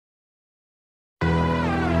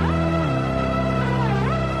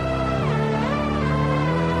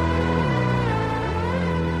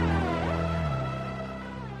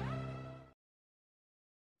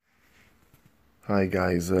Hi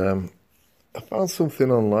guys, I found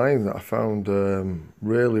something online that I found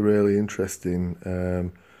really interesting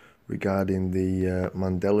regarding the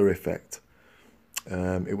Mandela Effect.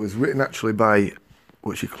 It was written actually by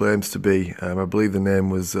what she claims to be. I believe the name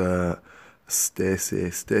was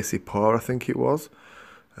Stacey Parr, I think it was.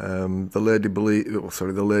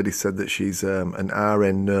 The lady said that she's an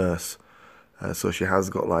RN nurse, so she has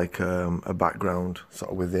got like a background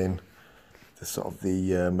sort of within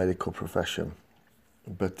the medical profession.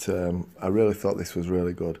 But I really thought this was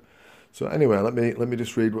really good. So anyway, let me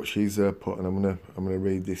just read what she's put, and I'm gonna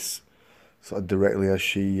read this sort of directly as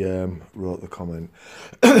she wrote the comment.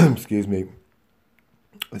 Excuse me.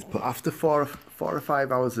 It's put after 4 or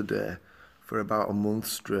 5 hours a day for about a month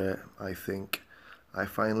straight. I think I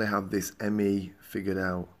finally have this ME figured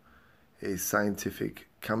out. It is scientific,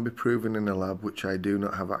 can be proven in a lab which I do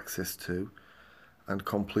not have access to, and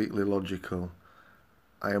completely logical.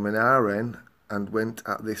 I am an RN and went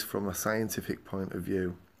at this from a scientific point of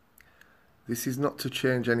view. This is not to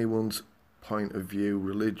change anyone's point of view,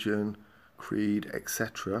 religion, creed,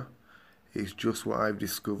 etc. It's just what I've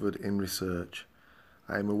discovered in research.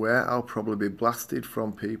 I am aware I'll probably be blasted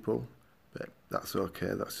from people, but that's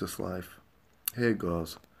okay, that's just life. Here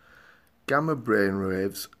goes. Gamma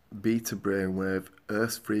brainwaves, beta brainwave,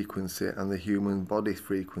 Earth's frequency and the human body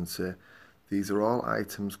frequency, these are all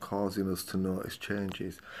items causing us to notice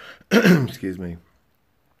changes. Excuse me.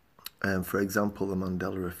 For example, the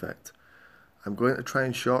Mandela Effect. I'm going to try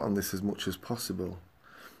and shorten this as much as possible.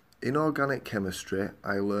 In organic chemistry,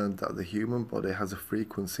 I learned that the human body has a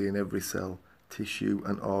frequency in every cell, tissue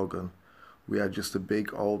and organ. We are just a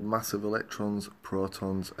big old mass of electrons,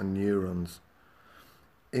 protons and neurons.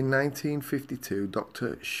 In 1952,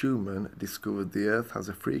 Dr. Schumann discovered the Earth has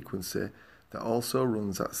a frequency that also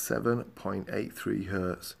runs at 7.83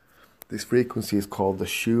 Hz. This frequency is called the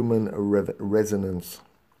Schumann resonance.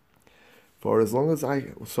 For as long as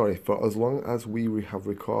we have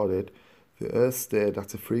recorded, the Earth stayed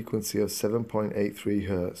at a frequency of 7.83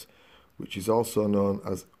 Hz, which is also known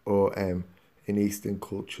as OM in Eastern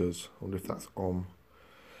cultures. I wonder if that's Om.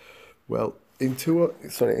 Well, in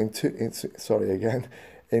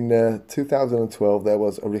 2012 there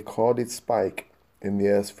was a recorded spike in the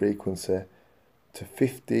Earth's frequency to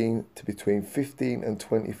between 15 and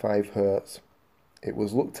 25 Hz. It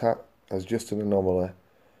was looked at as just an anomaly.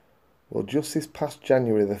 Well, just this past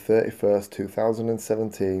January the 31st,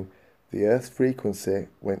 2017, the Earth's frequency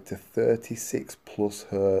went to 36 plus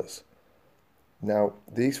Hz. Now,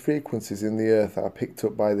 these frequencies in the Earth are picked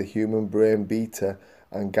up by the human brain beta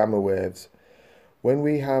and gamma waves. When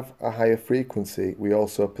we have a higher frequency, we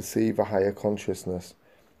also perceive a higher consciousness.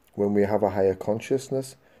 When we have a higher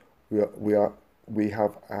consciousness, we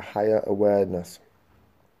have a higher awareness.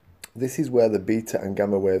 This is where the beta and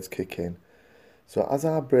gamma waves kick in. So as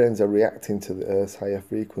our brains are reacting to the Earth's higher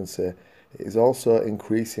frequency, it is also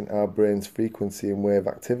increasing our brain's frequency and wave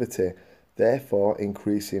activity, therefore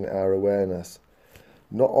increasing our awareness.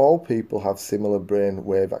 Not all people have similar brain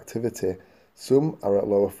wave activity. Some are at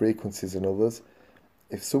lower frequencies than others.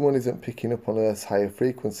 If someone isn't picking up on Earth's higher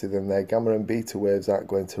frequency, then their gamma and beta waves aren't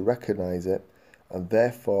going to recognise it, and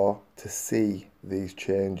therefore to see these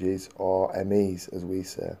changes, or MEs as we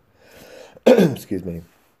say. Excuse me.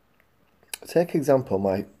 Take example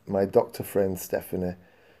my doctor friend Stephanie.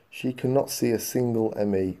 She cannot see a single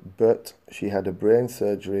ME, but she had a brain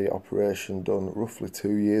surgery operation done roughly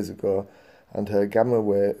 2 years ago, and her gamma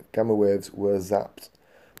waves were zapped.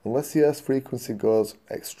 Unless the Earth's frequency goes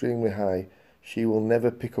extremely high, she will never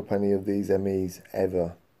pick up any of these MEs,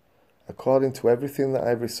 ever. According to everything that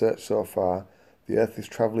I've researched so far, the Earth is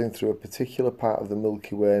travelling through a particular part of the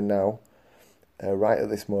Milky Way now, right at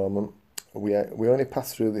this moment. We only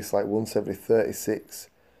pass through this like once every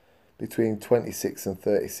between 26 and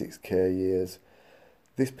 36k years.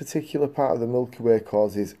 This particular part of the Milky Way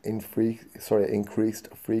causes increased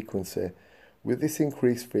frequency. With this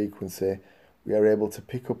increased frequency, we are able to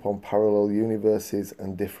pick up on parallel universes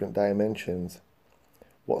and different dimensions.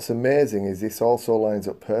 What's amazing is this also lines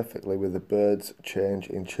up perfectly with the birds' change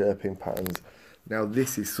in chirping patterns. Now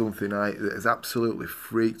this is something that has absolutely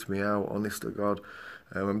freaked me out, honest to God.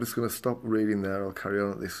 I'm just going to stop reading there. I'll carry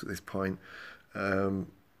on at this point.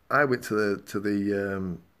 I went to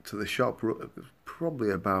the shop probably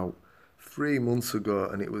about 3 months ago,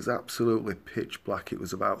 and it was absolutely pitch black. It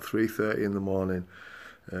was about 3:30 in the morning.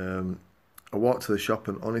 I walked to the shop,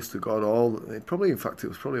 and honest to God, it was probably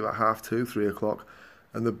about 2:30, 3 o'clock,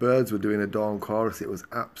 and the birds were doing a dawn chorus. It was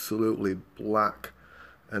absolutely black,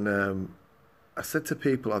 and I said to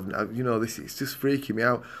people, it's just freaking me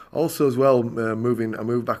out. Also, as well, I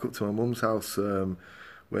moved back up to my mum's house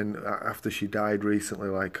after she died recently,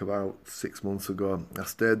 like about 6 months ago. I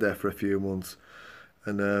stayed there for a few months,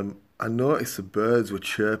 and I noticed the birds were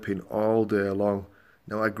chirping all day long.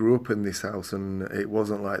 Now, I grew up in this house, and it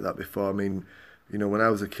wasn't like that before. I mean, when I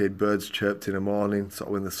was a kid, birds chirped in the morning, sort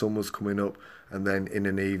of when the sun was coming up, and then in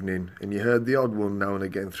an evening. And you heard the odd one now and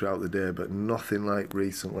again throughout the day, but nothing like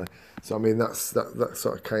recently. So I mean, that sort of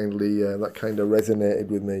that kind of resonated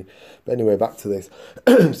with me. But anyway, back to this.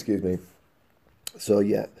 Excuse me. So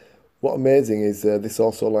yeah, what amazing is this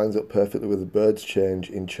also lines up perfectly with the birds' change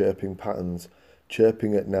in chirping patterns.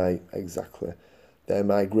 Chirping at night, exactly. Their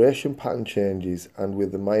migration pattern changes, and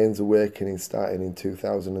with the Mayans' awakening starting in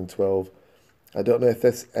 2012. I don't know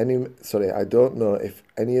if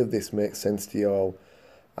any of this makes sense to you all.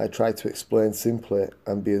 I try to explain simply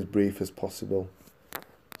and be as brief as possible.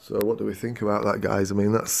 So what do we think about that, guys? I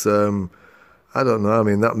mean, that's, I don't know. I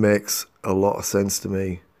mean, that makes a lot of sense to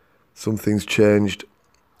me. Something's changed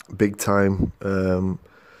big time. And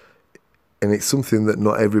it's something that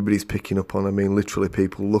not everybody's picking up on. I mean, literally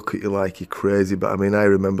people look at you like you're crazy. But I mean, I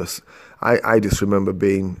just remember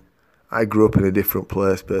I grew up in a different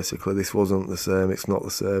place, basically. This wasn't the same. It's not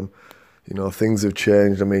the same. Things have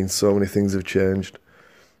changed. I mean, so many things have changed.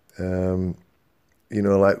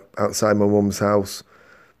 Like outside my mum's house,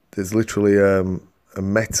 there's literally a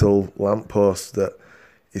metal lamppost that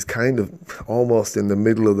is kind of almost in the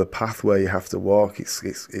middle of the path where you have to walk.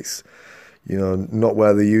 It's not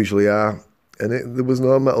where they usually are. And there was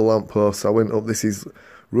no metal lamppost. I went up, this is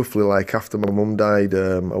roughly like after my mum died,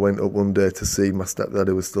 I went up one day to see my stepdad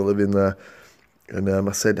who was still living there. And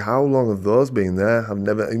I said, how long have those been there? I've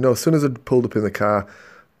never, as soon as I pulled up in the car,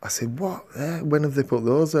 I said, what? When have they put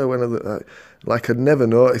those there? Like I'd never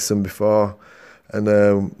noticed them before. And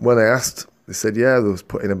when I asked, they said, yeah, they was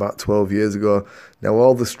put in about 12 years ago. Now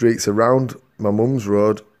all the streets around my mum's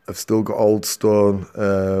road have still got old stone,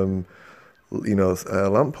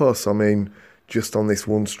 lampposts. I mean, just on this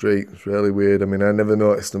one street. It's really weird. I mean, I never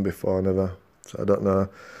noticed them before, never. So I don't know.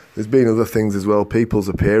 There's been other things as well. People's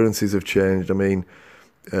appearances have changed. I mean,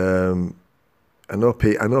 I know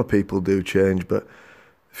people do change, but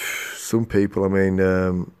some people, I mean,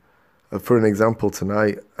 for an example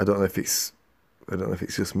tonight, I don't know if it's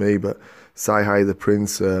just me, but Sci-Hi the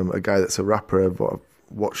Prince, a guy that's a rapper, I've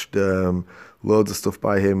watched loads of stuff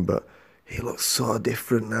by him, but he looks so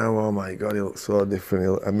different now. Oh my God, he looks so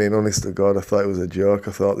different. I mean, honest to God, I thought it was a joke.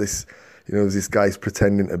 I thought this guy's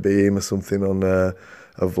pretending to be him or something on a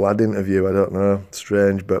Vlad interview. I don't know,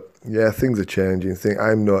 strange, but yeah, things are changing.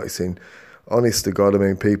 I'm noticing, honest to God, I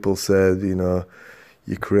mean, people said,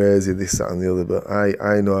 you're crazy, this, that and the other, but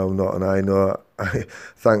I know I'm not, and I know,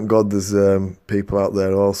 thank God there's people out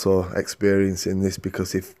there also experiencing this,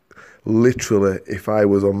 because if I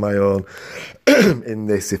was on my own in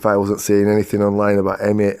this, if I wasn't seeing anything online about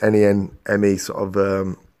any sort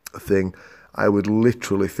of thing, I would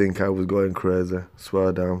literally think I was going crazy,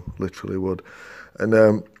 swear down, literally would. And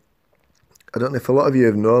I don't know if a lot of you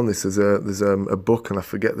have known this, there's a book, and I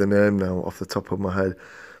forget the name now off the top of my head,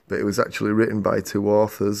 but it was actually written by two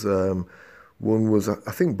authors. One was,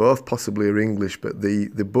 I think both possibly are English, but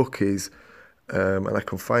the book is, and I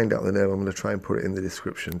can find out the name, I'm going to try and put it in the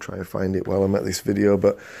description, try and find it while I'm at this video,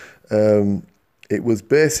 but it was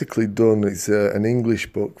basically done, it's an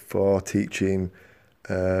English book for teaching,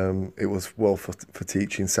 for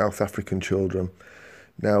teaching South African children.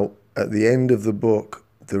 Now, at the end of the book,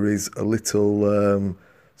 there is a little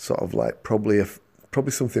sort of like probably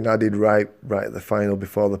something I did right at the final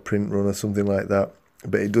before the print run or something like that.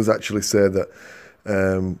 But it does actually say that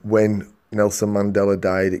when Nelson Mandela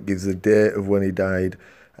died, it gives the date of when he died,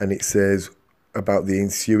 and it says about the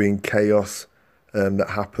ensuing chaos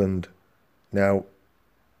that happened. Now,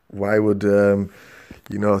 why would two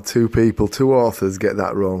authors get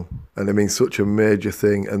that wrong? And I mean, such a major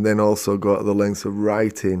thing, and then also go to the lengths of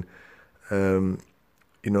writing, a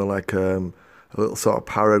little sort of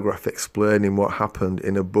paragraph explaining what happened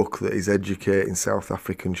in a book that is educating South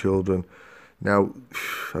African children. Now,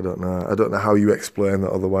 I don't know how you explain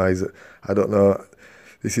that otherwise. I don't know.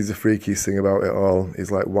 This is the freakiest thing about it all.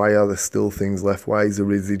 It's like, why are there still things left? Why is there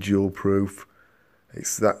residual proof?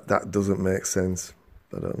 It's that doesn't make sense.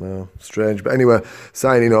 I don't know. Strange. But anyway,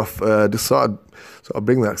 signing off. Just sort of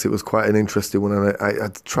bring that, because it was quite an interesting one. And I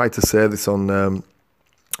tried to say this on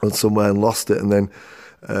somewhere and lost it, and then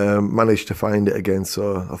managed to find it again.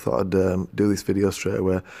 So I thought I'd do this video straight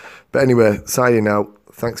away. But anyway, signing out.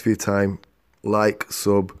 Thanks for your time. Like,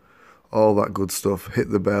 sub, all that good stuff.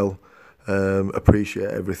 Hit the bell.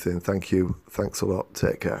 Appreciate everything. Thank you. Thanks a lot.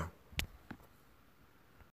 Take care.